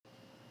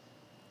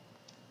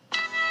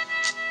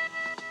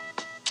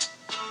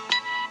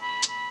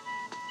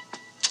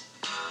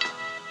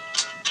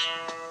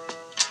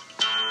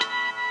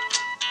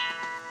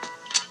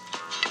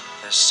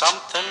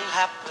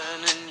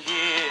happening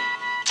here.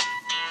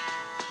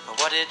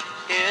 What it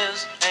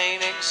is ain't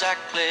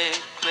exactly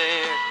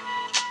clear.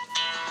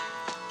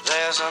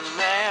 There's a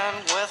man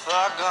with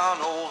a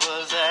gun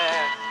over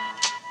there,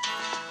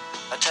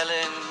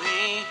 telling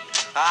me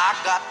I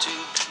got to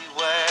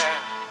beware.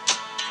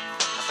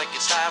 I think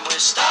it's time we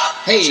stop.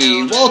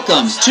 Hey,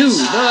 welcome to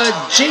the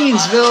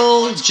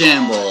Janesville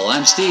Jamble.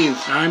 I'm Steve.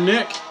 I'm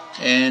Nick.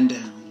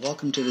 And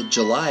welcome to the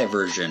July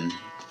version,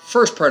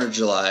 first part of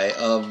July,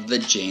 of the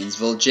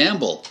Janesville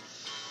Jamble.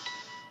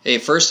 Hey,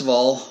 first of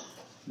all,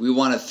 we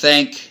want to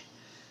thank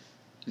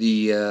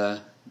the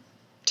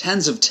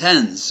tens of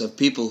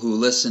people who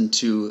listened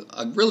to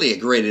a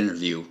great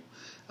interview.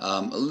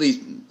 At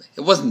least,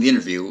 it wasn't the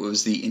interview, it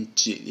was the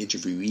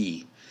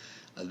interviewee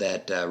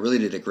that really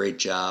did a great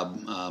job.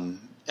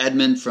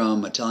 Edmund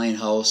from Italian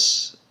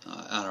House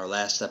on our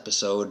last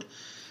episode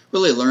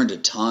really learned a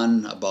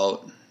ton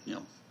about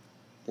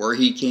where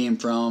he came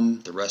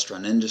from, the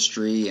restaurant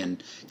industry,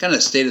 and kind of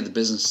the state of the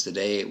business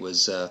today. It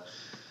was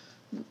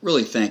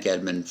really thank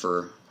Edmund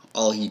for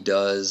all he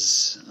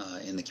does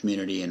in the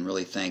community, and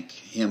really thank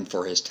him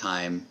for his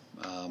time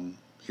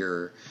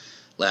here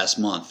last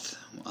month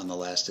on the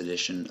last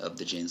edition of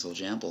the Janesville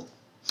Jamble.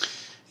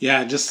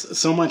 Yeah, just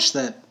so much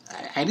that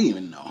I didn't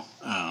even know.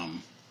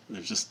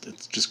 It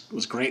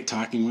was great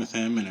talking with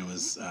him, and it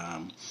was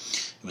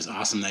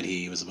awesome that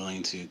he was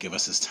willing to give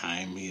us his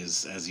time. He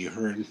is, as you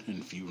heard, and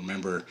if you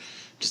remember,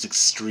 just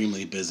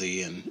extremely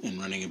busy in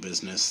running a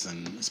business,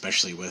 and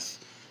especially with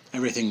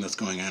everything that's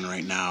going on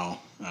right now,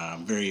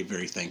 very,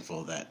 very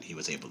thankful that he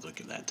was able to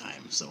give that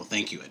time. So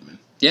thank you, Edmund.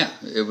 Yeah,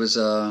 it was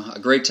a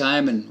great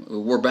time, and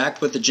we're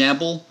back with the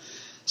Jamble.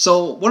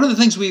 So one of the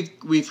things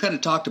we've kind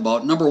of talked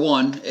about, number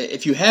one,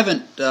 if you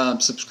haven't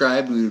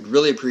subscribed, we would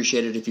really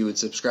appreciate it if you would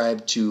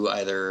subscribe to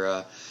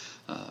either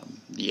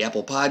the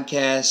Apple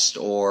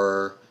Podcast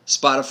or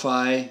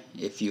Spotify.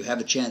 If you have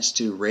a chance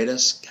to rate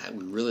us, God,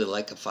 we really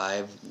like a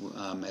 5,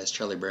 as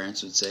Charlie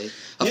Barons would say.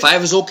 A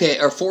 5 is okay,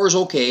 or 4 is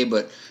okay,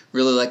 but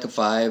really like a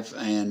 5.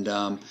 And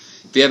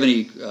if you have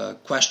any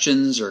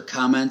questions or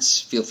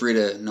comments, feel free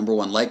to, number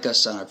one, like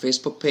us on our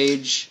Facebook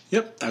page.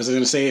 Yep, I was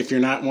going to say, if you're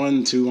not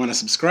one to want to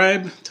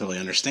subscribe, totally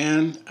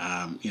understand.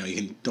 You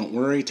can, don't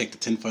worry, take the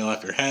tinfoil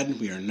off your head.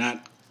 We are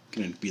not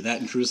going to be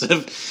that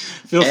intrusive.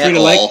 Feel free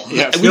to like.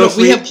 Yeah,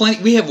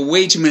 we have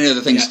way too many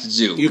other things to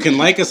do. You can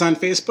like us on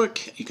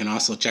Facebook. You can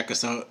also check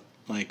us out,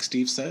 like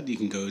Steve said. You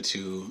can go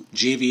to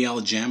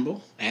JVL Jamble,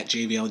 at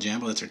JVL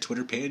Jamble. That's our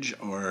Twitter page,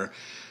 or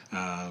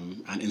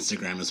on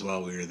Instagram as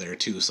well. We're there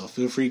too. So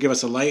feel free to give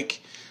us a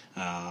like.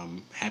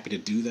 Happy to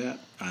do that.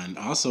 And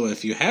also,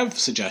 if you have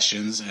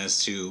suggestions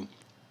as to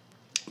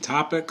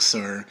topics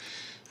or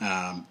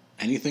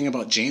anything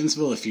about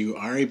Janesville, if you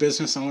are a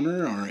business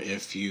owner, or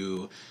if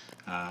you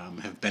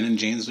have been in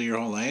Janesville your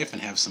whole life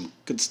and have some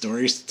good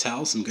stories to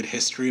tell, some good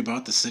history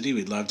about the city,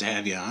 we'd love to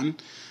have you on.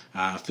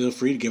 Feel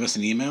free to give us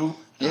an email.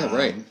 Yeah,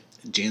 right.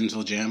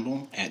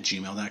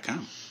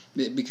 JanesvilleJamble@gmail.com.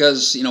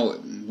 Because,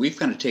 we've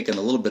kind of taken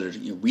a little bit of,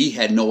 we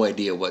had no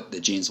idea what the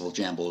Janesville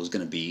Jamble was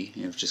going to be.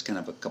 It was just kind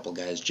of a couple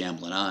guys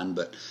jambling on.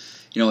 But,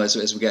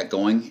 as we got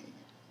going,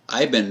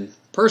 I've been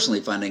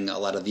personally finding a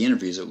lot of the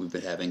interviews that we've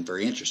been having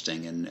very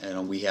interesting.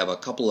 And we have a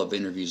couple of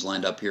interviews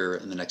lined up here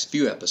in the next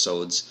few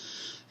episodes.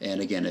 And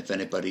again, if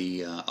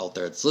anybody out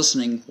there that's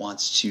listening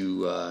wants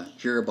to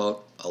hear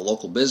about a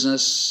local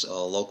business, a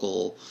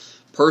local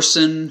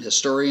person,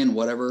 historian,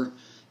 whatever,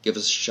 give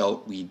us a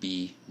shout. We'd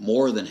be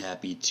more than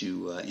happy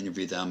to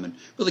interview them and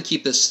really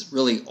keep this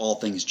really all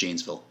things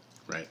Janesville.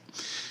 Right.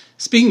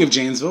 Speaking of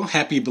Janesville,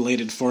 happy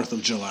belated 4th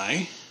of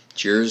July.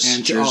 Cheers.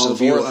 And cheers to all to of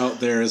the 4th. you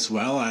out there as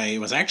well. I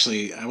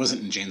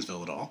wasn't in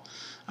Janesville at all.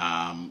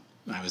 I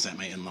was at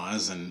my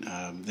in-laws, and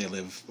they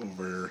live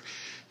over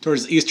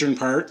towards the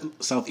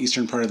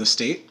southeastern part of the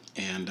state.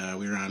 And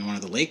we were on one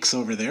of the lakes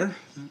over there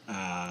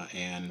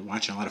and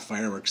watching a lot of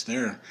fireworks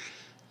there.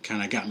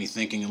 Kind of got me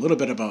thinking a little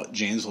bit about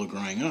Janesville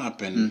growing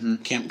up,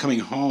 and coming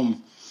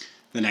home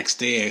the next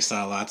day, I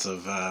saw lots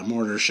of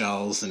mortar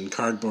shells and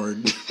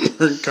cardboard,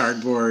 burnt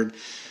cardboard,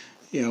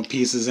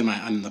 pieces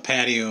on the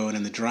patio and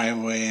in the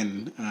driveway.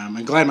 And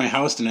I'm glad my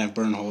house didn't have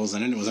burn holes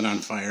in it; it wasn't on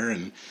fire.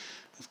 And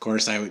of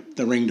course,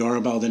 the Ring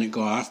doorbell didn't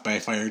go off by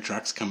fire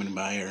trucks coming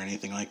by or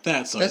anything like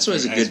that. So that's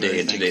always a good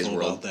day in today's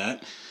world.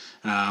 About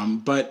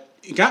that, but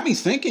it got me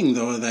thinking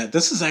though that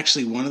this is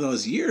actually one of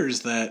those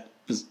years that,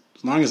 as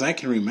long as I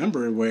can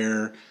remember,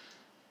 where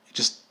it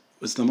just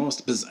was the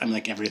most bizarre. I'm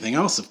like everything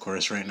else, of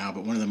course, right now,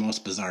 but one of the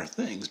most bizarre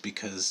things,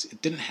 because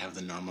it didn't have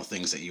the normal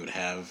things that you would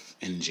have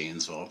in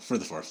Janesville for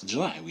the 4th of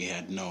July. We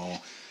had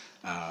no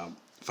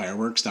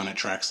fireworks down at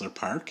Traxler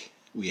Park.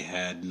 We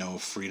had no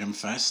Freedom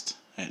Fest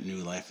at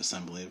New Life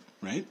Assembly,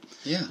 right?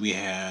 Yeah. We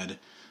had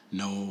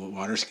no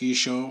water ski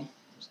show.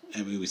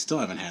 I mean, we still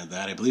haven't had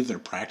that. I believe they're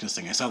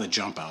practicing. I saw the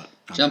jump out.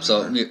 Jumps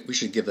out. We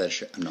should give that a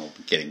shot. No,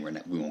 I'm kidding.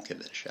 We won't give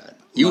that a shot.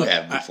 You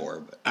have before,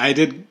 but I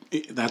did.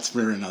 That's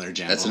for another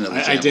Jamble. That's another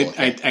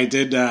Jamble. I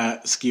did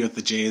ski with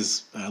the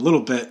Jays a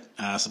little bit.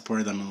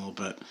 Supported them a little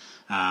bit.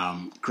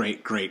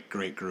 Great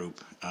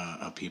group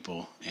of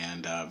people,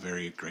 and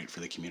very great for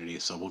the community.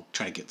 So we'll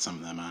try to get some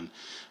of them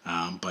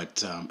on.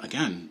 But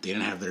again, they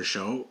didn't have their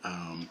show.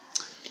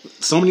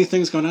 So many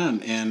things going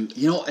on, and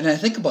and I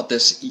think about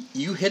this.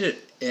 You hit it,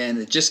 and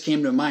it just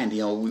came to mind.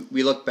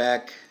 We look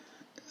back,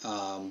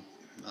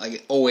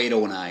 like 08,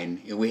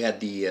 09. We had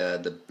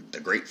the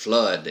Great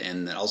Flood,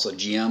 and also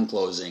GM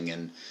closing,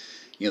 and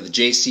the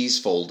JC's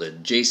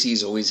folded.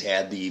 JC's always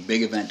had the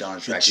big event down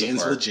at Traxel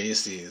Janesville Park.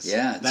 JC's.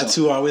 Yeah, that's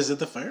who always did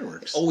the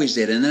fireworks. Always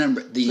did, and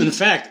then In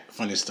fact,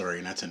 funny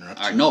story. Not to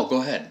interrupt. You. No,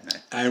 go ahead.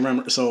 I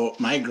remember. So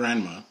my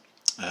grandma,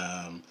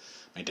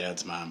 my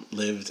dad's mom,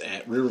 lived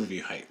at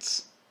Riverview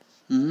Heights.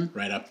 Mm-hmm.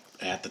 Right up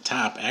at the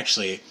top.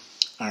 Actually,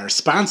 our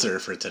sponsor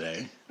for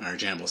today, our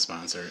Jamble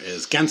sponsor,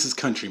 is Gentz's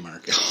Country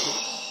Market.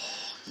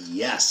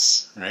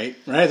 Yes. Right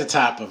at the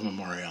top of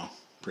Memorial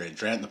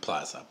Bridge, right in the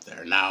plaza up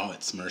there. Now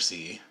it's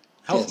Mercy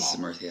Health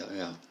Mall. Mercy,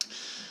 yeah.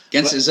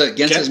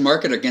 Gentz's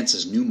Market or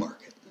Gentz's New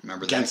Market?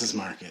 Remember that? Gentz's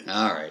Market.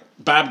 All right.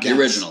 Bob Gentz.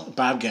 The original.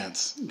 Bob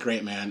Gentz.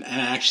 Great man.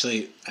 And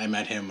actually, I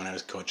met him when I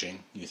was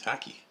coaching youth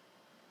hockey.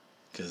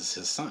 Because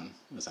his son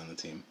was on the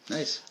team.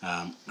 Nice.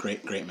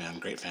 Great man,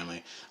 great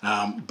family.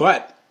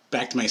 But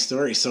back to my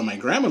story. So my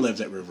grandma lived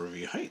at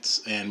Riverview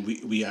Heights, and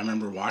I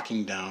remember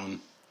walking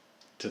down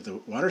to the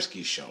water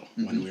ski show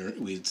when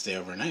we'd stay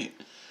overnight,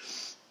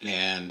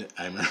 and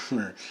I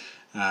remember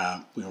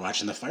we were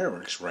watching the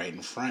fireworks right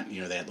in front. They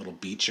had a little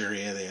beach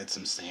area. They had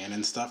some sand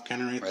and stuff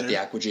kind of right there. The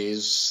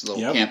AquaJ's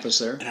little campus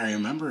there. And I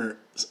remember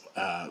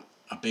a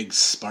big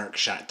spark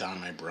shot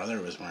down. My brother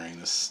was wearing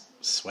this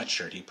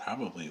sweatshirt. He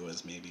probably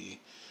was maybe,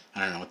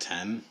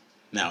 10.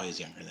 No, he's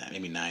younger than that,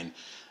 maybe 9.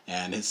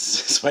 And his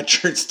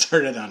sweatshirt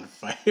started on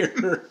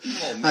fire.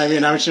 I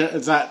mean, I'm sure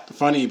it's not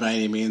funny by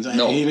any means. He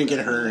didn't get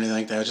hurt or anything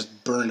like that. It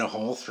just burned a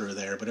hole through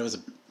there, but it was a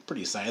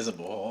pretty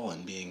sizable hole.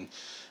 And being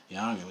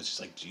young, it was just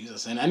like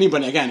Jesus. And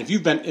anybody, again,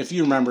 if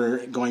you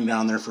remember going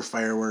down there for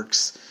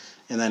fireworks,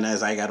 and then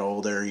as I got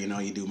older, you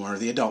do more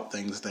of the adult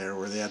things there,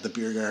 where they had the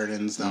beer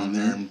gardens down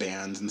there and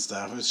bands and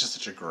stuff. It was just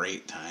such a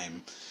great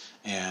time.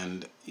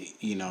 And,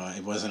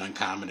 it wasn't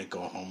uncommon to go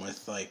home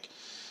with, like,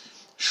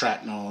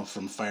 shrapnel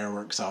from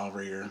fireworks all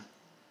over your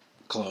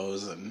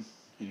clothes and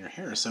in your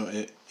hair. So,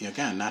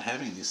 again, not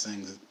having these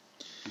things,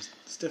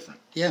 it's different.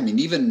 Yeah, I mean,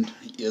 even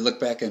you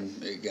look back,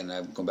 and, again,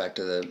 I'm going back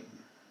to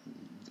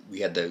we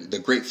had the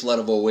Great Flood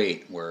of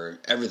 08, where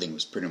everything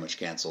was pretty much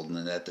canceled. And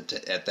then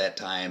at that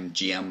time,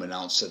 GM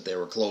announced that they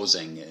were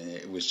closing.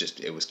 It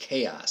was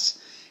chaos.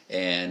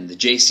 And the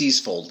JC's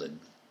folded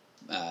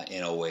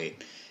in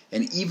 08.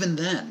 And even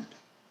then,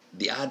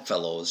 the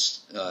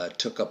Oddfellows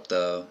took up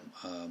the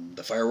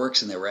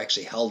fireworks, and they were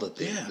actually held at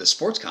the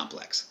sports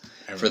complex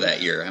for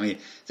that year. I mean,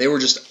 they were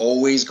just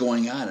always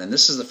going on. And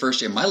this is the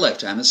first year in my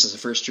lifetime. This is the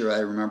first year I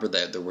remember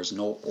that there was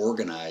no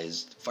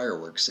organized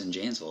fireworks in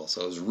Janesville.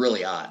 So it was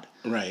really odd.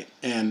 Right,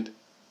 and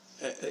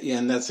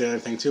that's the other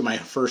thing too. My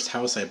first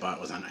house I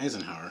bought was on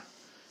Eisenhower,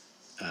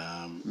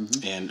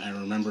 and I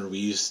remember we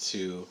used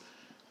to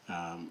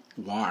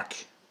walk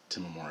to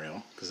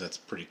Memorial, because that's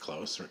pretty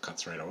close, or it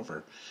cuts right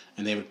over,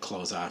 and they would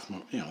close off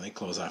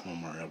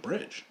Memorial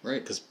Bridge,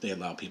 right? Because they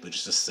allow people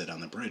just to sit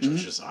on the bridge,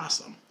 which is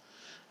awesome.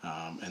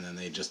 And then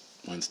they just,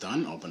 when it's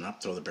done, open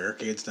up, throw the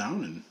barricades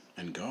down,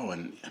 and go.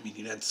 And I mean,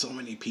 you had so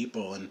many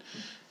people, and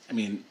I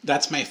mean,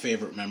 that's my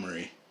favorite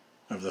memory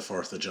of the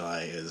 4th of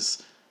July,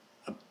 is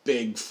a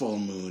big full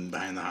moon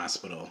behind the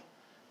hospital,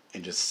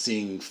 and just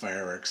seeing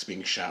fireworks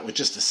being shot with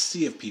just a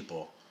sea of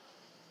people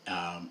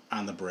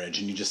on the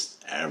bridge, and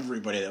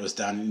everybody that was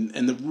down,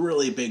 and the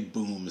really big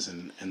booms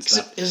and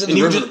stuff.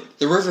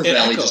 The river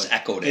valley just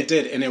echoed it. It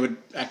did, and it would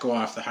echo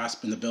off the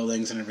hospital, the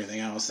buildings, and everything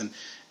else, and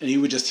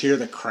you would just hear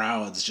the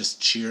crowds just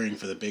cheering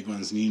for the big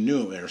ones, and you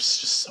knew there was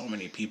just so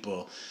many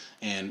people,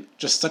 and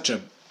just such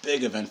a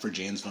big event for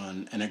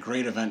Janesville, and a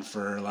great event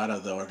for a lot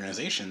of the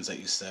organizations that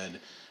you said,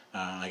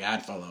 like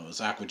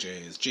Oddfellows,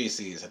 AquaJ's,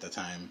 JC's at the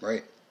time.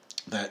 Right.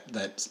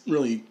 That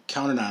really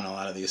counted on a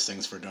lot of these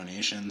things for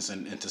donations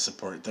and to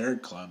support their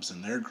clubs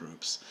and their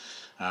groups.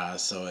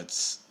 So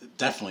it's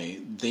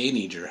definitely, they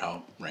need your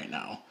help right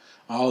now.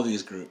 All of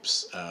these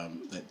groups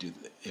that do,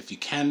 if you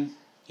can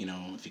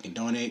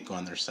donate, go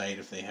on their site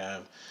if they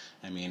have.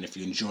 I mean, if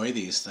you enjoy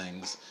these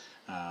things,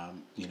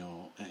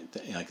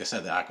 like I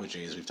said, the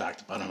AquaJ's, we've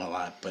talked about them a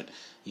lot, but,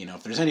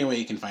 if there's any way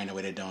you can find a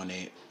way to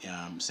donate,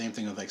 same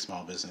thing with like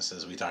small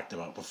businesses we talked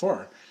about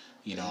before.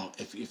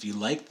 If you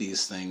like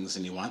these things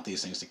and you want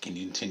these things to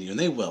continue, and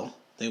they will.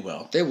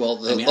 They'll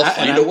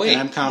find a way.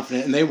 And I'm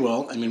confident, and they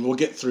will. I mean, we'll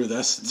get through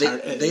this.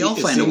 They all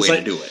find a way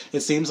to do it. It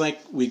seems like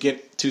we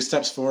get 2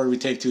 steps forward, we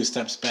take 2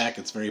 steps back.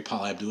 It's very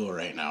Paul Abdul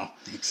right now.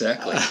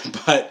 Exactly.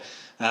 But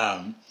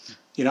I'm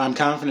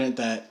confident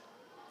that,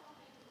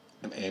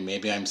 and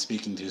maybe I'm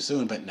speaking too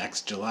soon, but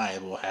next July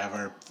we'll have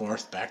our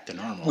 4th back to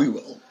normal. We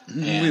will.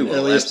 And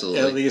absolutely.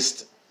 At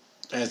least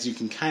as you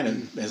can kind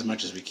of, as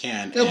much as we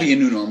can. There'll be a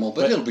new normal,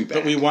 but it'll be back.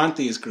 But we want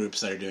these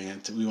groups that are doing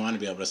it, we want to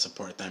be able to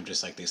support them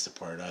just like they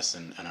support us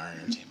and our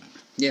entertainment.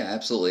 Yeah,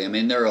 absolutely. I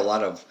mean, there are a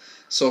lot of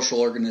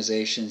social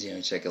organizations. You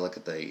take a look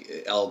at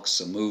the Elks,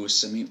 the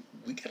Moose. I mean,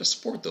 we got to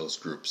support those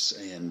groups,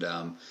 and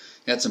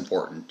that's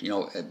important.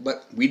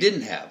 But we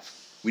didn't have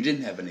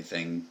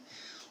anything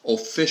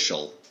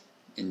official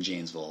in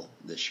Janesville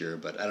this year.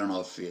 But I don't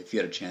know if you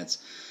had a chance.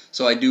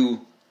 So I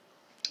do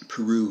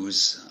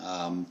peruse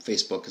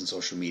Facebook and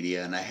social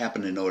media, and I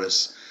happen to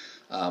notice.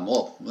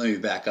 Well, let me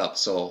back up.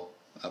 So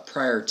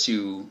prior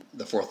to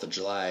the 4th of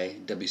July,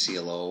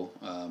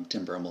 WCLO,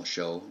 Tim Bremmel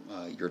show,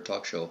 your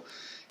talk show,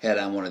 had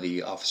on one of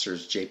the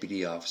officers,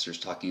 JPD officers,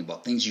 talking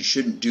about things you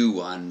shouldn't do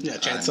on...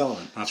 Chad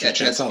Sullivan.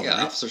 Chad Sullivan. Yeah,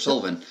 right? Officer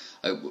Sullivan.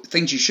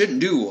 Things you shouldn't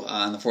do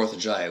on the 4th of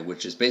July,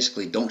 which is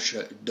basically don't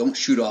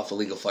shoot off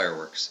illegal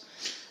fireworks.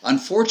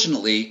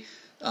 Unfortunately,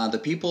 the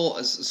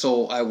people...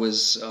 So I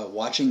was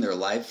watching their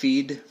live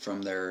feed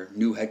from their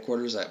new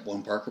headquarters at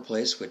 1 Parker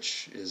Place,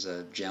 which is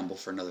a jamble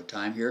for another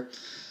time here.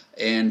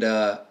 And...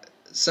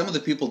 some of the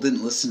people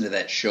didn't listen to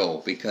that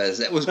show because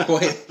that was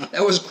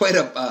quite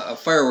a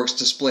fireworks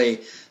display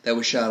that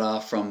was shot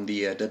off from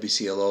the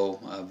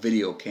WCLO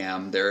video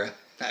cam there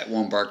at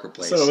 1 Barker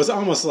Place. So it was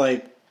almost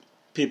like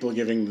people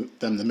giving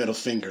them the middle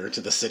finger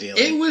to the city.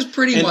 It was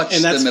pretty much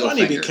and that's the middle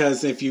funny finger.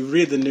 Because if you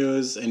read the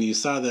news and you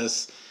saw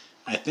this,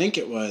 I think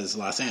it was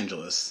Los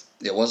Angeles.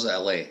 It was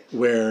L.A.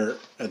 where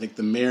I think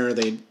the mayor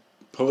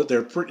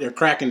they're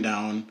cracking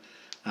down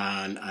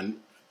on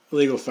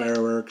illegal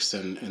fireworks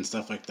and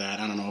stuff like that.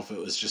 I don't know if it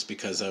was just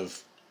because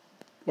of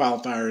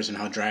wildfires and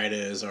how dry it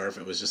is, or if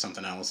it was just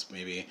something else.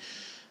 Maybe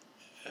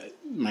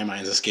my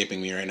mind's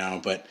escaping me right now,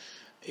 but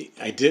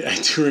I do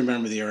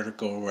remember the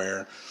article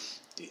where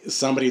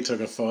somebody took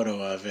a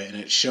photo of it,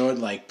 and it showed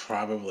like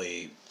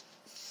probably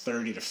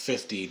 30 to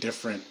 50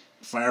 different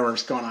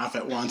fireworks going off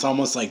at once,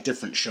 almost like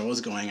different shows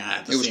going on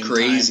at the same time. It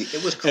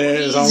was crazy. And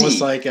it was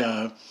almost like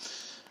a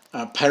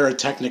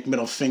pyrotechnic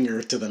middle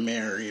finger to the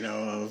mayor,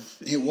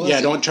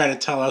 don't try to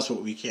tell us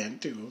what we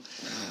can't do.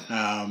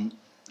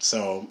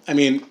 So, I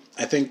mean,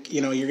 I think,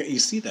 you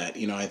see that,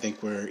 I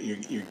think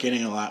you're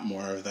getting a lot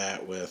more of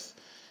that with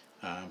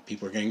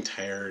people are getting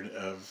tired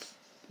of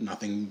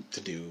nothing to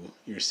do.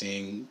 You're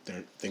seeing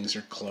things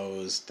are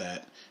closed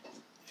that,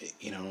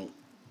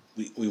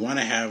 we want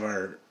to have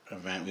our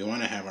event, we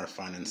want to have our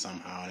fun and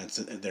somehow, and it's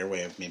their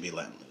way of maybe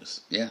letting loose.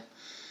 Yeah.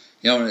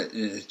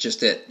 It's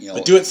just it.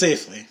 But do it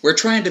safely. We're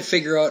trying to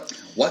figure out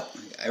what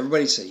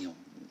everybody say.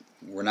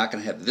 We're not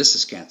going to have this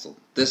is canceled.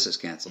 This is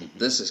canceled. Mm-hmm.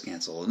 This is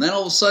canceled. And then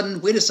all of a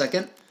sudden, wait a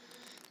second,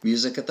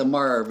 music at the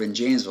Marv in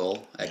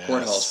Janesville at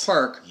Courthouse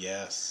Park.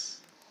 Yes,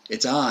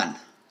 it's on.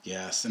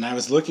 Yes, and I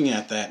was looking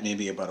at that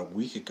maybe about a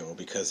week ago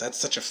because that's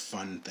such a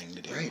fun thing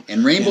to do. Right,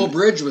 and Rainbow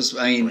Bridge was.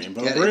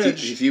 Rainbow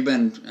Bridge. If you've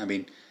been,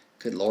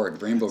 good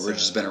Lord, Rainbow Bridge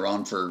has been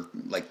around for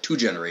like 2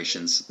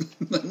 generations,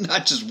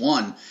 not just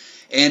one.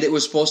 And it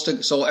was supposed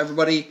to, so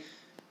everybody,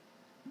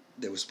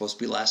 it was supposed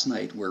to be last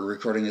night. We're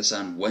recording this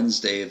on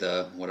Wednesday,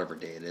 the whatever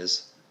day it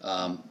is.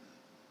 8th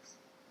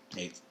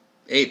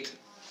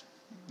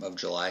of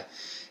July.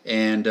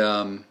 And,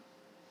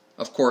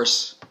 of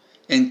course,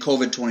 in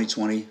COVID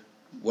 2020,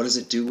 what does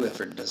it do if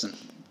it doesn't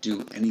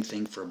do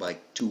anything for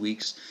like 2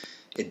 weeks?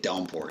 It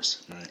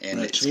downpours. Right.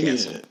 And it's we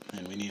canceled.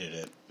 we needed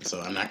it. So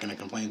I'm not going to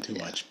complain too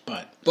much,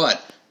 but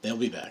they'll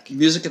be back.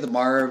 Music at the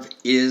Marv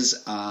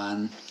is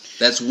on.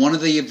 That's one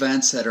of the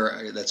events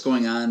that's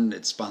going on.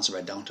 It's sponsored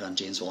by Downtown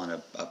Janesville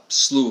and a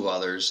slew of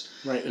others.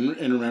 Right, and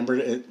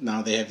remember,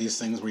 now they have these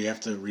things where you have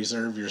to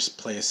reserve your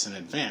place in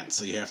advance.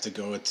 So you have to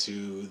go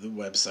to the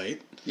website.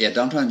 Yeah,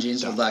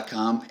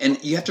 downtownjanesville.com.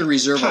 And you have to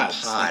reserve a pod.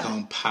 They call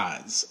them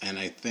pods. And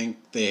I think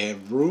they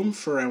have room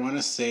for, I want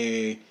to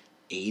say,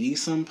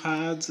 80-some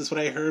pods is what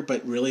I heard.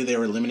 But really, they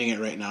were limiting it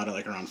right now to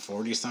like around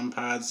 40-some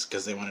pods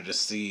because they wanted to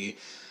see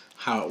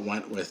how it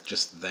went with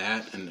just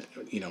that, and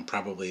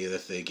probably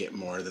if they get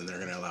more, then they're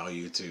going to allow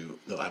you to.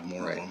 They'll have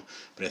more of them,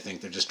 but I think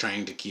they're just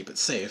trying to keep it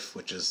safe,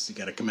 which is you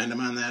got to commend them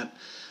on that.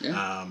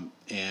 Yeah.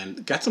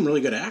 And got some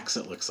really good acts.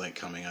 It looks like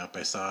coming up.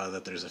 I saw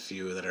that there's a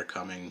few that are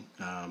coming.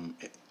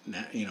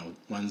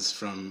 Ones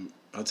from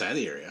outside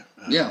the area.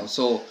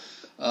 So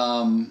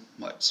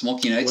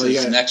Smoky Nights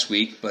is next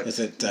week, but is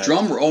it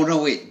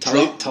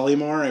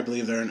Tullymore? I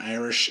believe they're an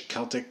Irish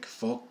Celtic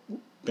folk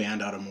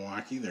band out of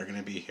Milwaukee. They're going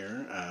to be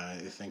here, I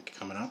think,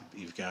 coming up.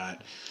 You've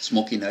got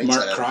Smoky Nights,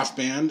 Mark Croft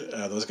Band.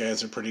 Those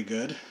guys are pretty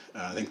good.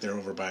 I think they're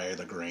over by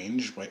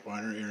LaGrange,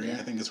 Whitewater area.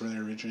 I think is where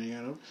they're originating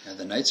out of. Yeah,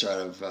 the Knights are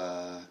out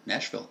of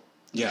Nashville.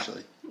 Yeah.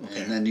 Actually.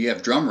 Okay. And then you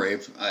have Drum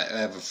Rave. I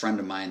have a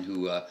friend of mine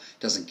who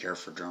doesn't care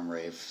for Drum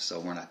Rave, so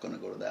we're not going to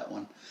go to that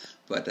one.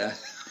 But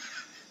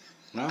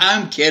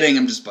I'm kidding.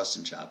 I'm just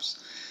busting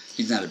chops.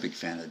 He's not a big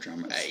fan of the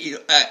drum.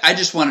 I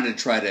just wanted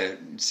to try to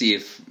see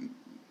if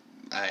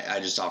I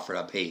just offered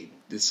up, hey,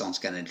 this sounds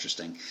kind of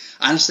interesting.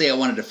 Honestly, I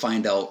wanted to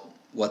find out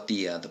what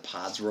the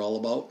pods were all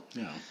about.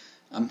 Yeah.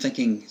 I'm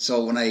thinking,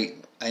 so when I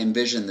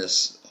envision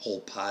this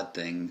whole pod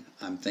thing,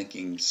 I'm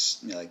thinking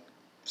like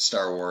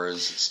Star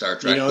Wars, Star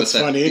Trek. You know, it's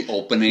with funny. The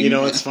opening. You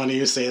know, it's funny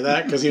you say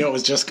that because you know it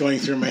was just going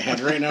through my head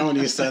right now when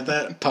you said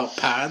that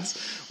pods.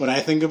 What I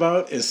think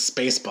about is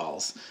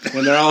Spaceballs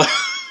when they're all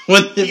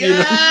when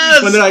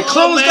they're like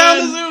close down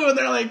the zoo and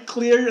they're like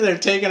clear, they're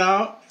taken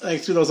out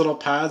like through those little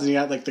pods, and you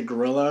got like the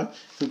gorilla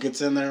who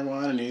gets in there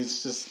and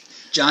he's just.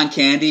 John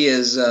Candy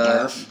is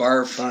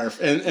Barf,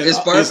 and is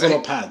all Barf these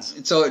little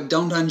pads. So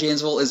downtown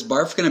Janesville, is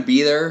Barf going to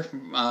be there?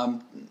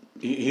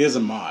 He is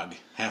a Mog,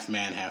 half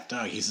man, half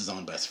dog. He's his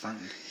own best friend.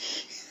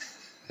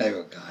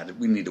 Oh God,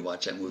 we need to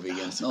watch that movie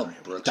again. Oh,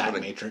 Brooks,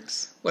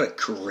 Matrix. What a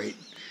great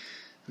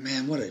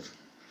man! What an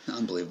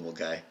unbelievable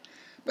guy.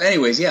 But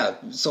anyways, yeah.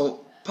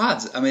 So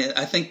pods. I mean,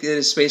 I think it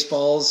is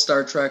Spaceballs,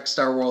 Star Trek,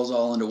 Star Wars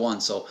all into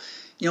one. So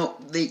you know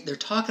they're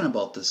talking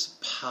about this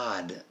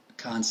pod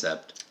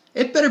concept.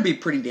 It better be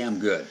pretty damn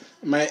good.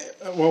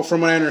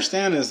 From what I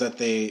understand is that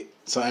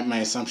my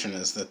assumption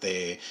is that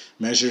they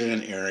measured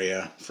an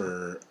area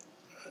for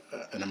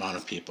an amount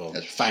of people,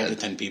 5 to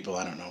 10 people.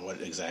 I don't know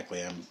what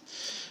exactly.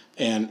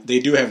 And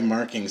they do have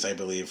markings, I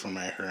believe, from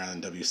what I heard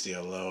on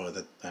WCLO,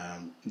 that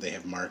they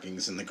have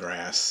markings in the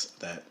grass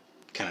that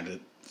kind of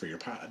for your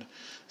pod.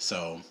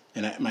 So,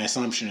 and my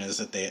assumption is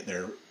that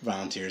their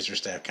volunteers or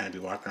staff kind of be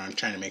walking around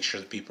trying to make sure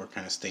that people are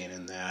kind of staying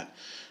in that,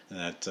 and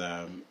that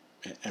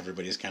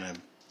everybody's kind of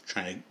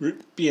trying to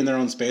be in their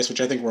own space,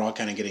 which I think we're all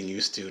kind of getting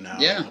used to now,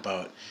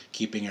 about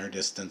keeping our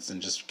distance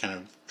and just kind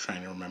of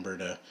trying to remember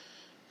to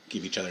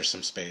give each other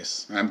some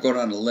space. I'm going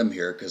on a limb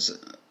here because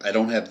I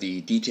don't have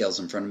the details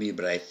in front of me,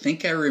 but I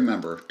think I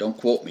remember, don't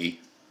quote me,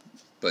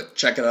 but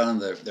check it out on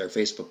their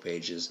Facebook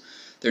pages.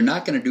 They're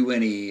not going to do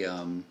any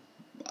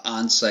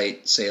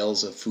on-site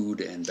sales of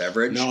food and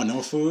beverage.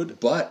 No food.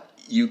 But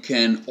you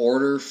can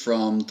order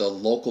from the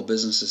local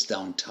businesses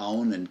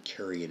downtown and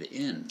carry it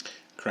in.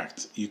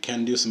 Correct. You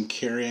can do some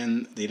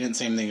carry-in. They didn't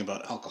say anything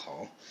about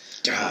alcohol.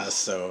 But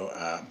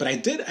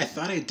I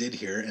thought I did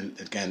hear, and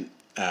again,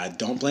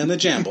 don't blame the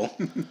Jamble.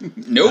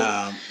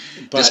 Nope.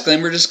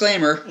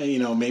 Disclaimer. You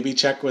know, maybe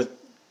check with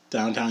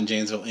Downtown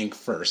Janesville Inc.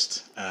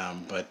 first.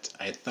 But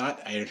I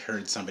thought I had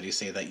heard somebody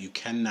say that you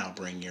can now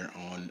bring your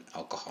own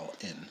alcohol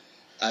in.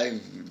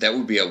 That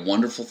would be a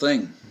wonderful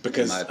thing,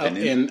 because, in my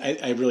opinion. And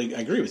I really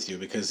agree with you,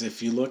 because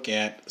if you look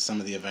at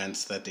some of the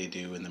events that they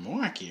do in the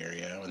Milwaukee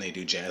area, when they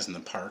do Jazz in the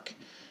Park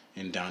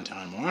in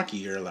downtown Milwaukee,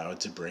 you're allowed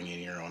to bring in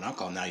your own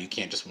alcohol. Now, you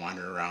can't just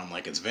wander around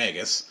like it's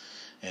Vegas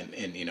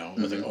and you know,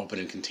 with an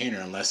open container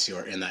unless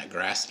you're in that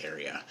grass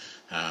area.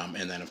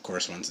 And then, of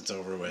course, once it's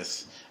over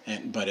with,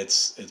 but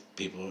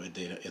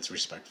it's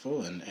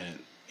respectful, and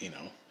you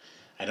know,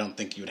 I don't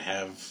think you'd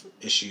have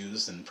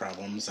issues and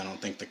problems. I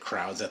don't think the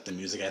crowds at the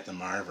Music at the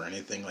Marv or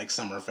anything like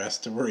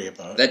Summerfest to worry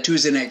about. That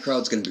Tuesday night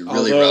crowd's going to be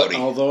really rowdy.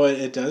 Although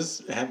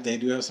they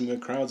do have some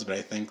good crowds, but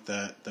I think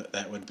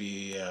that would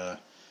be,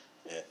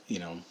 you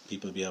know,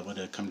 people would be able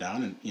to come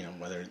down and, you know,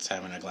 whether it's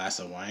having a glass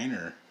of wine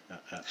or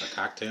a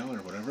cocktail or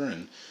whatever,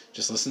 and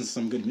just listen to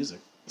some good music.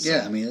 So.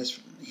 Yeah, I mean, that's,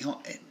 you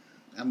know,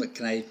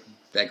 can I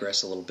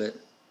digress a little bit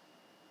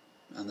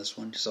on this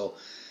one? So,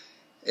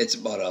 it's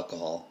about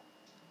alcohol,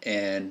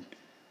 and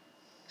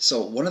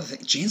so one of the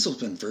things, Janesville's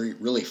been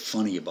really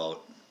funny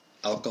about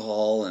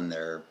alcohol and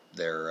their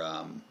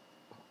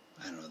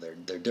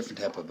different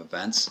type of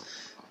events.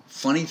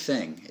 Funny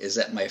thing is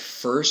that my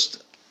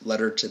first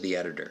letter to the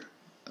editor,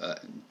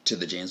 to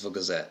the Janesville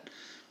Gazette,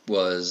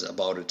 was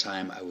about a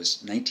time I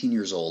was 19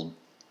 years old.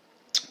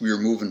 We were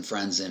moving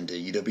friends into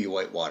UW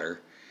Whitewater,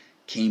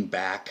 came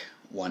back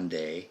one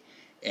day,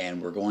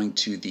 and we're going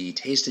to the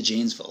Taste of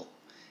Janesville.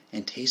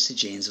 And Taste of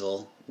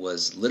Janesville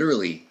was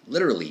literally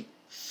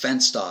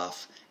fenced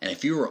off. And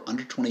if you were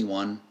under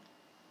 21,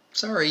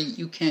 sorry,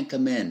 you can't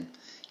come in.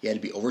 You had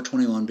to be over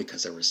 21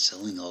 because they were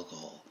selling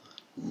alcohol.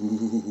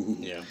 Ooh.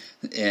 Yeah.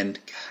 And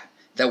God,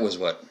 that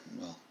was a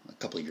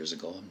couple of years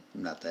ago.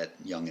 I'm not that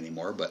young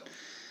anymore, but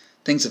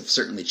things have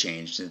certainly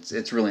changed.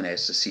 It's really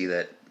nice to see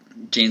that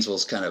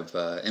Janesville's kind of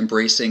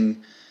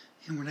embracing,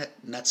 and we're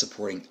not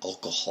supporting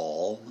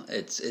alcohol.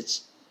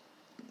 It's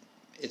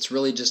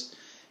really just,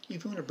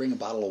 if you want to bring a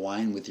bottle of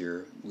wine with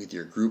your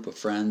group of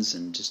friends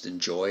and just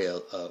enjoy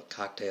a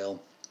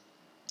cocktail,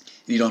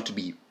 you don't have to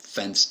be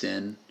fenced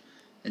in.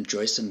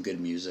 Enjoy some good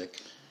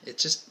music.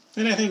 It's just,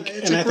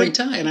 it's a great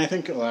time. And I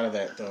think a lot of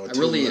that, though, I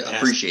really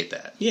appreciate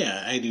that.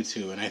 Yeah, I do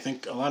too. And I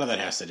think a lot of that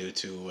has to do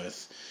too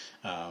with,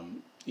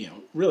 you know,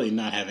 really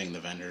not having the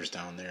vendors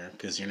down there,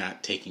 because you're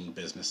not taking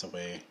business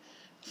away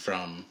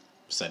from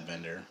said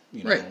vendor.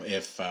 You know, right.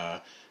 If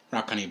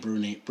Rock Honey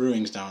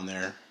Brewing's down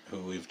there, who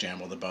we've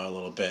jambled about a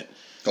little bit.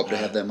 Hope to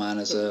have them on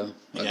as a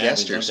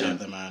guest here soon. We'd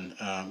love to have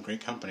them on.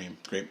 Great company,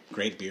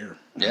 great beer.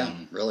 Yeah,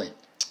 really.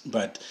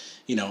 But,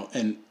 you know,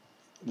 and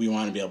we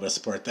want to be able to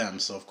support them,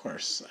 so of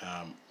course,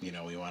 you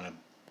know, we don't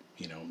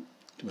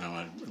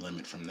want to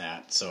limit from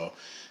that. So,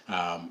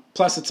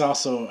 plus it's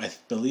also, I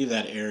believe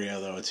that area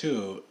though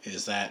too,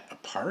 is that a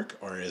park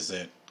or is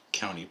it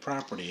county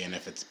property? And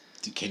if it's,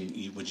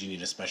 would you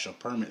need a special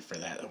permit for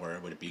that, or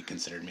would it be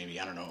considered maybe,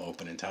 I don't know,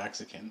 open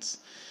intoxicants?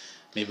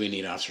 Maybe we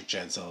need Officer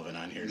Chad Sullivan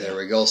on here. There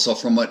we go. So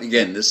from what,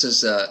 again, this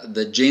is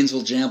the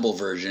Janesville Jamble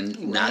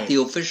version, not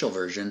the official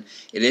version.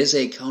 It is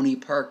a county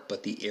park,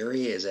 but the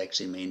area is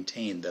actually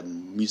maintained. The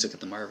Music at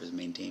the Marv is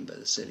maintained by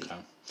the city. Okay.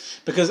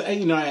 Because,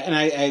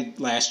 I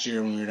last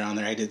year when we were down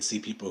there, I did see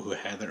people who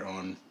had their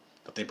own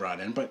that they brought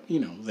in, but,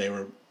 they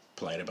were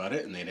polite about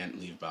it, and they didn't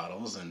leave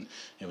bottles, and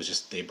it was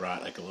just, they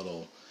brought like a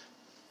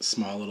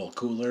small little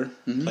cooler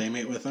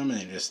Playmate with them,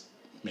 and they just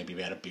maybe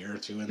had a beer or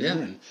two in there,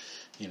 and,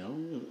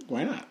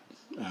 why not?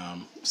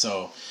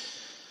 So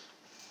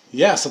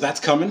that's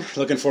coming.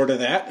 Looking forward to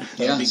that.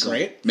 That'll be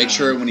great. Make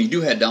sure when you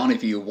do head down,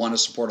 if you want to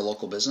support a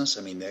local business,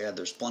 I mean,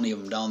 there's plenty of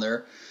them down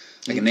there.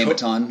 I can name a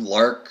ton.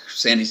 Lark,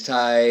 Sandy's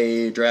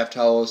Tie, Draft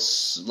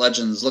House,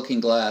 Legends, Looking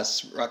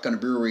Glass, Rock on a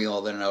Brewery,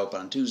 all that are open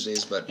on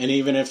Tuesdays. And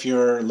even if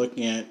you're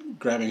looking at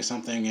grabbing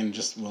something and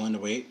just willing to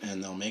wait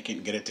and they'll make it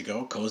and get it to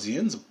go, Cozy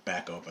Inn's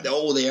back open.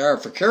 Oh, they are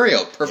for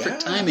carryout.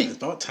 Perfect timing. It's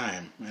about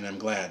time, and I'm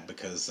glad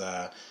because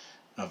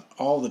of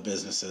all the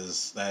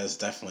businesses, that is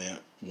definitely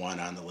one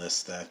on the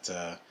list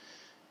that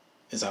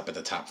is up at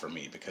the top for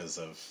me because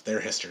of their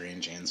history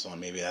in Janesville,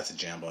 and maybe that's a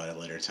jamble at a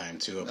later time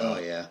too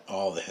about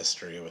all the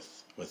history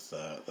with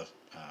the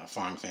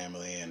Fong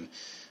family and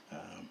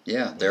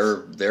they're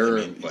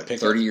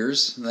 30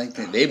 years. I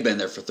think they've been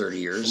there for 30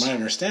 years. From what I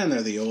understand,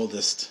 they're the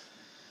oldest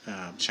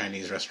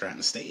Chinese restaurant in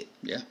the state.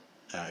 Yeah,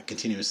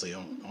 continuously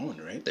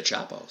owned, right? The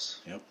Chop House.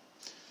 Yep.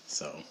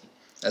 So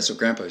that's what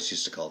Grandpa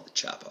used to call it, the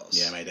Chop House.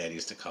 Yeah, my dad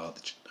used to call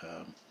it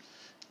the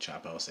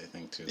Chop House, I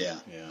think, too. Yeah.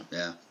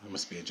 It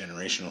must be a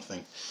generational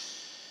thing.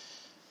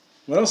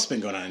 What else has been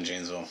going on in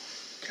Janesville?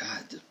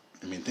 God.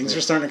 I mean, things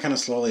are starting to kind of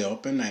slowly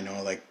open. I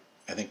know,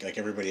 I think like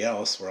everybody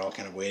else, we're all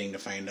kind of waiting to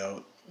find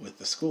out with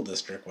the school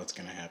district what's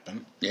going to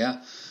happen.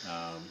 Yeah.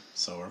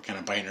 So we're kind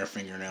of biting our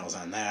fingernails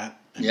on that.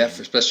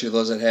 Especially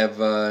those that have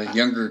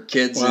younger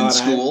kids in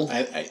school.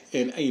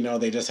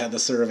 They just had the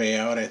survey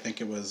out. I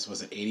think it was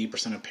it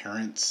 80% of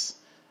parents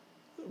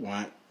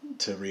want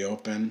to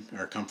reopen,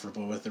 are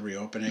comfortable with the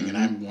reopening, and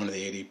I'm one of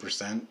the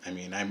 80%. I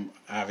mean, I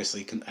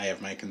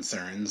have my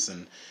concerns,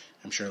 and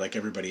I'm sure like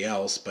everybody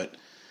else, but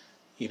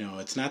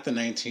it's not the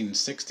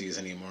 1960s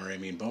anymore. I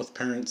mean, both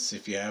parents,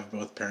 if you have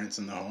both parents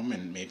in the home,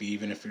 and maybe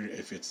even if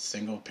it's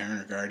single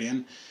parent or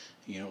guardian,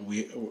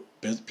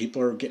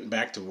 people are getting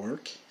back to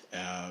work,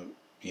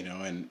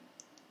 and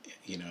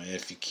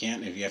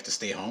if you have to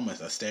stay home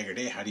with a staggered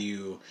day, how do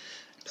you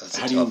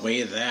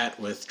weigh that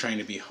with trying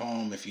to be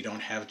home if you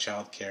don't have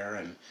child care?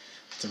 And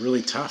it's a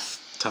really tough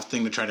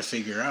thing to try to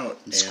figure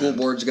out. The school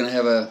board's going to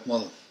have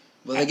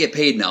they get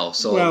paid now,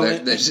 so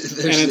their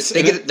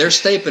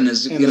stipend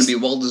is going to be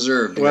well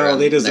deserved. Well,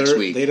 they deserve next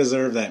week. They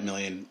deserve that $1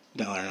 million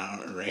an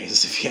hour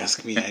raise, if you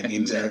ask me. I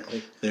mean,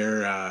 exactly.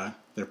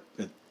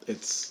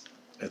 It's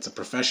a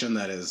profession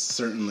that is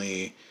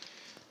certainly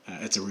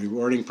it's a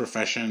rewarding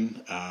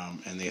profession,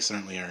 and they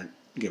certainly aren't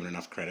given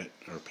enough credit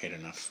or paid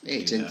enough.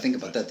 Hey, think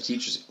about that. The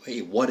teachers,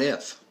 hey, what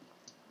if?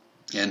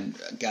 And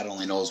God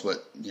only knows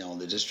what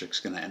the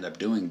district's going to end up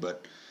doing,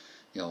 but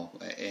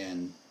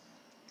and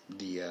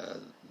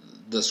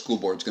the school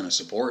board's going to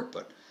support.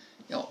 But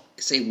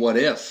say what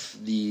if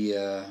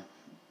the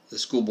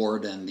school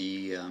board and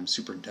the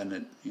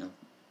superintendent,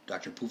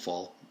 Dr.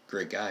 Pufall,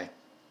 great guy,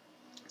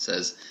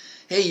 says,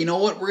 hey, you know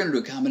what? We're going to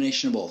do a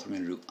combination of both. We're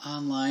going to do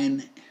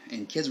online,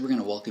 and kids, we're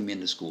going to welcome you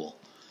into school.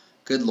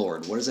 Good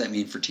Lord, what does that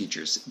mean for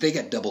teachers? They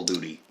got double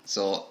duty.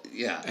 So,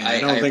 yeah, I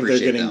don't think they're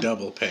getting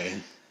double pay.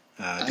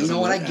 You know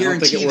what? I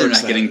guarantee they're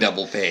not getting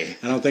double pay.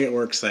 I don't think it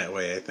works that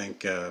way. I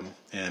think,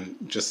 and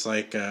just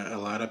like a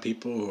lot of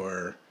people who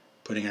are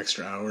putting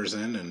extra hours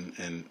in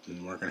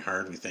and working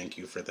hard, we thank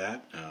you for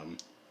that.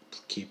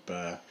 Keep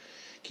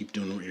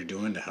doing what you're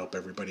doing to help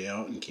everybody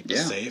out and keep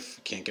us safe.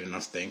 Can't get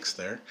enough thanks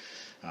there.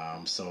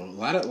 So a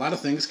lot of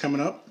things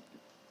coming up.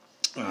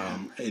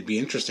 It'd be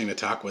interesting to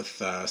talk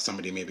with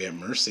somebody maybe at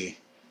Mercy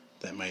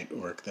that might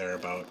work there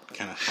about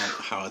kind of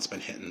how it's been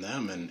hitting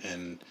them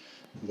and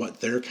what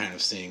they're kind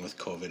of seeing with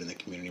COVID in the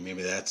community.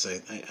 Maybe that's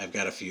I've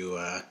got a few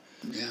I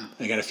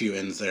got a few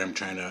ends there I'm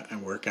trying to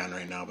work on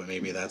right now, but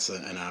maybe that's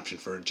an option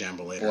for a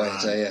Jamble later on. Boy,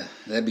 I tell you,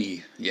 that'd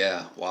be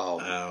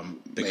wow.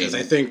 Because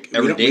I think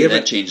every day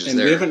that changes and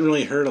there. We haven't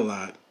really heard a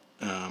lot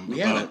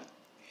about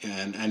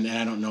and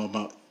I don't know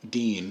about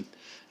Dean.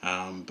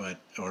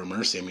 Or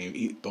Mercy, I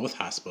mean, both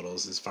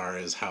hospitals, as far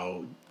as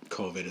how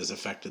COVID has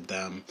affected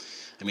them.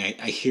 I mean,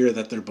 I hear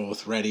that they're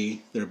both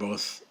ready. They're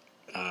both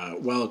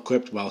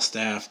well-equipped,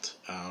 well-staffed,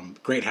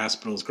 great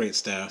hospitals, great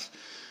staff.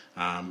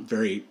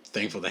 Very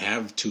thankful to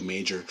have two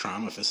major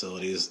trauma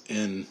facilities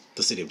in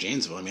the city of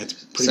Janesville. I mean, it's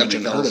pretty much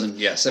unheard of.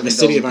 Yeah, 70,000 in a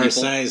city of people. our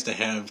size to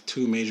have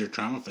two major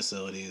trauma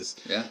facilities.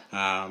 Yeah.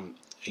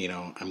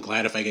 I'm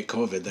glad if I get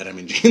COVID that I'm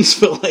in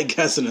Janesville, I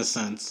guess, in a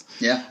sense.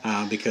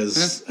 Yeah.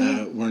 Because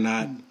we're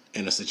not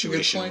in a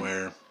situation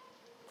where,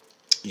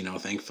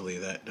 thankfully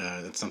that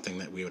it's something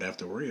that we would have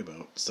to worry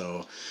about.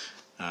 So,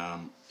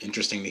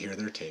 interesting to hear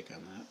their take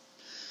on that.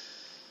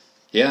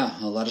 Yeah,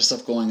 a lot of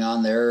stuff going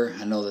on there.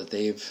 I know that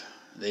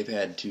they've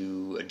had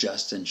to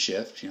adjust and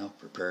shift,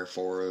 prepare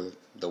for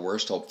the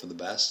worst, hope for the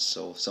best.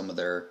 So some of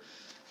their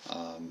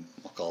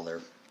I'll call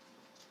their,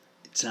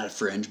 it's not a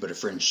fringe, but a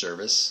fringe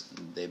service.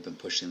 They've been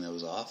pushing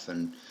those off,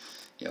 and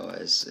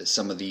as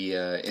some of the,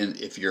 and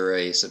if you're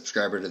a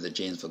subscriber to the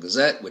Janesville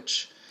Gazette,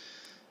 which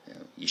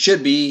you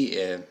should be,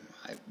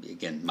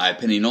 again, my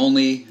opinion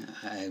only,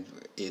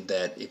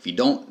 that if you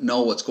don't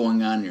know what's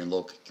going on in your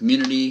local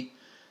community,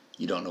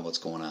 you don't know what's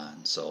going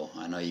on. So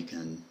I know you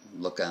can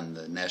look on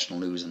the national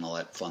news and all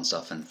that fun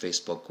stuff on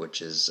Facebook,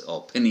 which is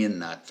opinion,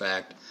 not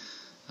fact.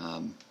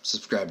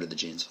 Subscribe to the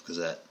Janesville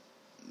Gazette.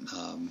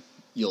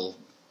 You'll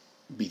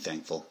be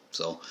thankful.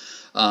 So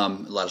a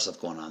lot of stuff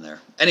going on there.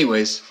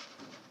 Anyways,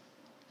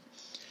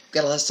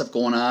 got a lot of stuff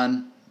going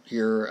on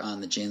here on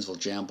the Janesville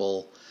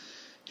Jamble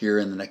here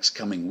in the next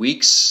coming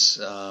weeks.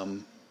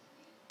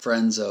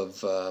 Friends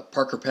of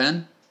Parker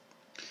Penn.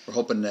 We're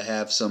hoping to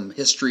have some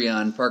history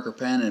on Parker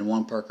Penn and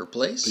One Parker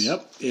Place.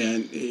 Yep.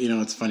 And,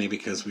 it's funny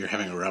because we were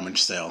having a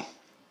rummage sale.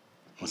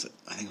 I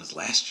think it was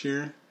last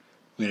year?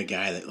 We had a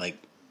guy that,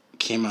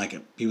 came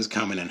he was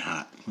coming in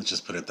hot. Let's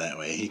just put it that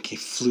way. He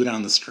flew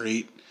down the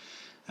street.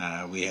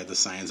 We had the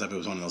signs up. It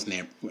was one of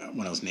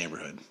those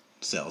neighborhood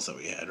sales that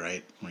we had,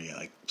 right? Where you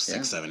had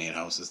 6, 7, 8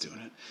 houses doing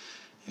it.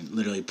 And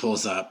literally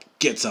pulls up,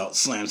 gets out,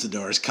 slams the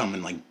doors,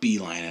 coming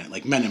beeline it,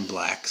 like Men in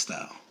Black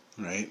style,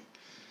 right?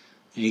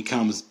 And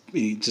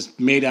he just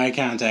made eye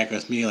contact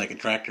with me like a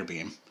tractor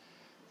beam.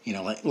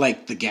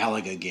 Like the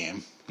Galaga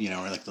game,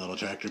 where the little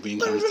tractor beam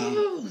comes down.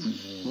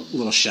 A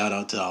little shout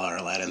out to all our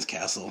Aladdin's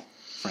Castle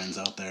friends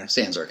out there.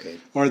 Sands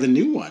Arcade. Or the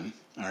new one,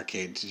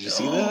 Arcade. Did you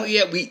see that? Oh,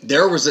 yeah,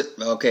 there was a,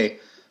 okay.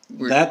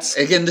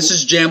 Again, this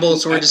is Jamble,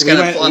 so we're just kind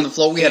of on the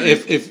flow.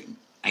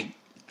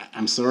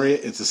 I'm sorry,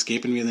 it's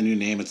escaping me the new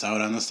name. It's out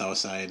on the south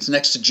side. It's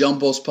next to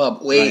Jumbo's Pub.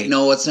 Wait, right.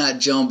 No, it's not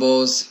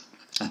Jumbo's.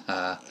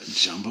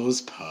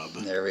 Jumbo's Pub.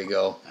 There we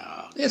go.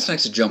 Oh, it's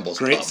next to Jumbo's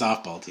Great Pub.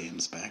 Softball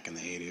teams back in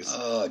the 80s.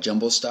 Oh,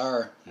 Jumbo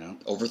Star. Yep.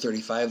 Over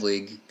 35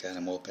 league. God,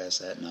 I'm well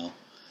past that now.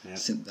 Yep.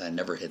 I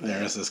never hit that.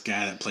 There's this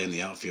guy that played in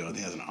the outfield.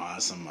 He has an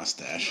awesome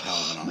mustache. Hell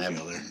of an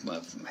outfielder. My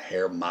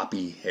hair,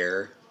 moppy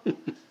hair.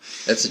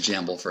 That's a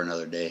Jamble for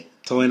another day.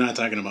 Totally not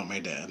talking about my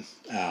dad.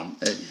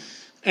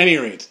 Any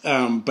rate,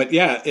 but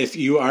yeah, if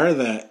you are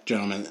that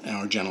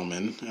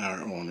gentleman,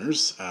 our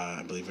owners,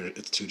 I believe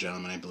it's 2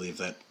 gentlemen, I believe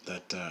that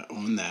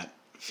own that,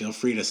 feel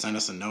free to send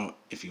us a note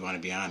if you want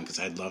to be on, because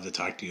I'd love to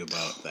talk to you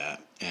about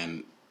that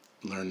and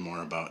learn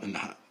more about, and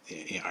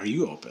are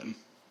you open?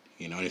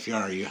 And if you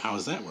are, how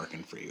is that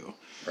working for you?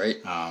 Right.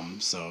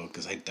 So,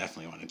 because I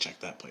definitely want to check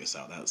that place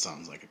out. That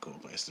sounds like a cool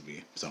place to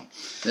be. So,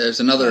 there's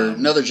another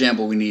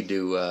Jamble we need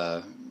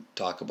to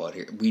talk about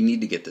here. We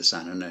need to get this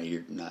on. I know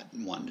you're not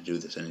wanting to do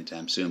this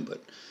anytime soon,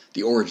 but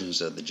the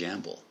origins of the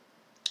Jamble.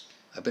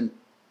 I've been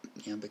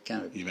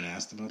kind of. You've been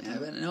asked about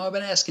that? I've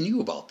been asking you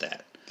about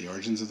that. The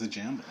origins of the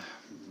Jamble.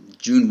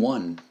 June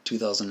 1,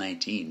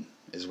 2019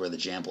 is where the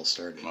Jamble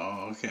started.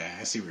 Oh, okay.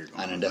 I see where you're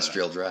going. On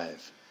Industrial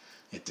Drive.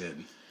 It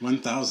did.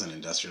 1000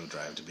 Industrial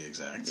Drive, to be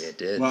exact. It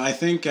did. Well, I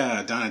think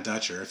Donna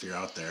Dutcher, if you're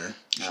out there.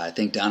 I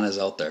think Donna's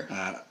out there.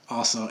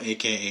 Also,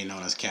 a.k.a.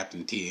 known as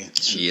Captain T.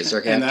 She is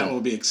our captain. And that will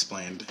be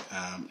explained.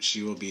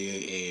 She will be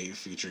a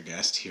future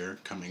guest here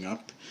coming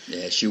up.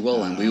 Yeah, she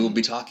will. And we will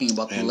be talking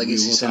about the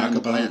Legacy Center and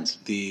the plans.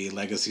 The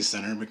Legacy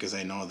Center, because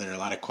I know there are a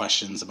lot of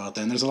questions about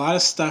that. And there's a lot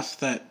of stuff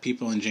that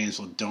people in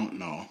Janesville don't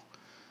know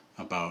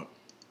about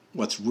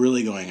what's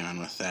really going on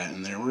with that.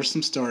 And there were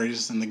some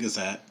stories in the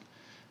Gazette.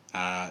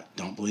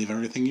 Don't believe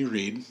everything you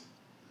read.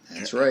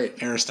 That's right.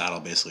 Aristotle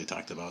basically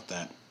talked about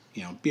that.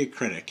 Be a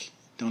critic.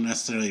 Don't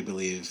necessarily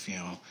believe,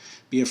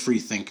 be a free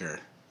thinker.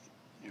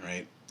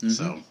 Right? Mm-hmm.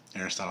 So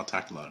Aristotle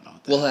talked a lot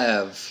about that. We'll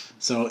have.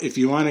 So if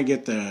you want to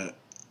get the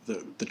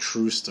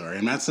true story,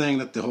 I'm not saying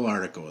that the whole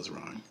article was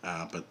wrong,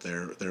 but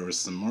there was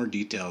some more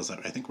details that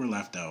I think were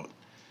left out.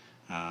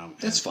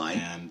 That's fine.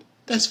 And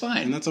that's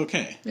fine. And that's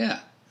okay.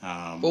 Yeah.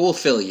 But we'll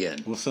fill you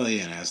in. We'll fill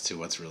you in as to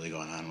what's really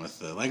going on with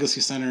the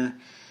Legacy Center.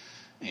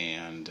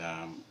 And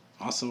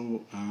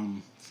also,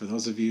 for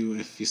those of you,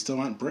 if you still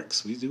want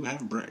bricks, we do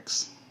have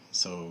bricks.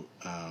 So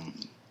I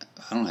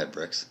don't have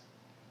bricks.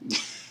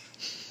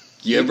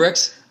 You have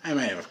bricks? I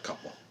might have a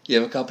couple. You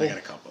have a couple? I got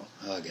a couple.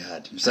 Oh,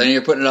 God. So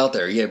you're putting it out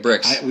there. You have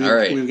bricks. All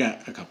right. We've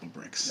got a couple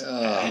bricks.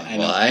 I'm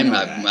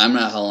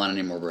not hauling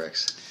any more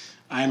bricks.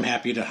 I'm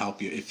happy to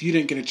help you. If you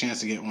didn't get a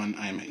chance to get one,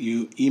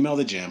 you email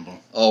the Jamble.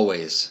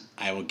 Always.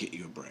 I will get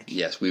you a brick.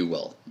 Yes, we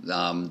will.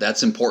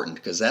 That's important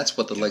because that's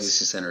what the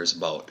Legacy Center is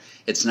about.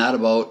 It's not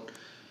about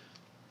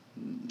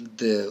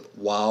the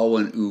wow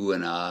and ooh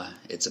and ah.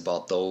 It's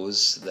about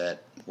those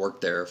that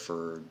work there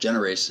for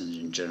generations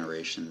and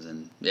generations.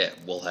 And yeah,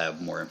 we'll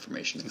have more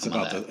information to come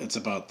on that. It's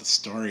about the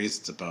stories.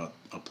 It's about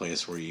a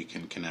place where you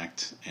can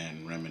connect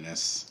and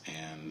reminisce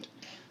and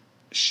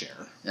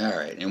share. All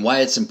right. And why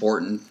it's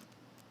important.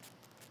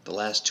 The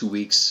last 2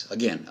 weeks,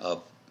 again,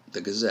 of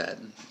the Gazette,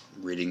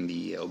 reading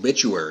the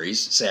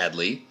obituaries,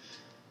 sadly,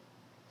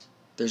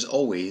 there's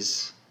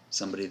always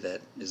somebody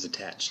that is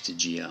attached to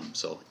GM.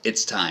 So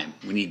it's time.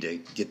 We need to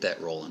get that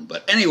rolling.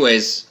 But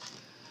anyways,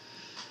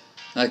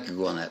 I could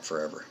go on that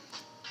forever.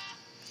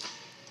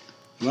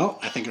 Well,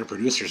 I think our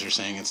producers are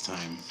saying it's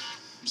time.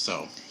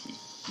 So,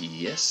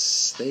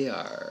 yes, they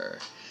are.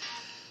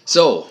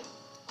 So,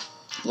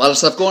 a lot of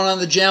stuff going on in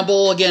the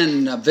Jamble.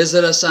 Again,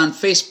 visit us on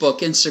Facebook,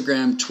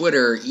 Instagram,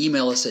 Twitter.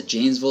 Email us at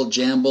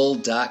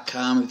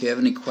janesvillejamble.com if you have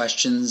any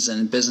questions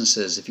and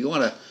businesses. If you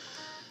want to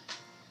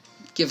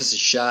give us a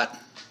shot,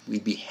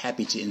 we'd be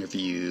happy to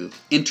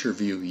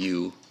interview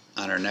you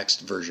on our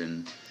next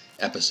version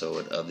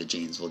episode of the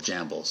Janesville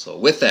Jamble. So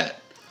with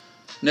that,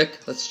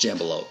 Nick, let's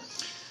jamble out.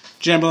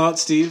 Jamble out,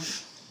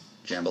 Steve.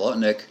 Jamble out,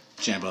 Nick.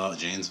 Jamble out,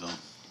 Janesville.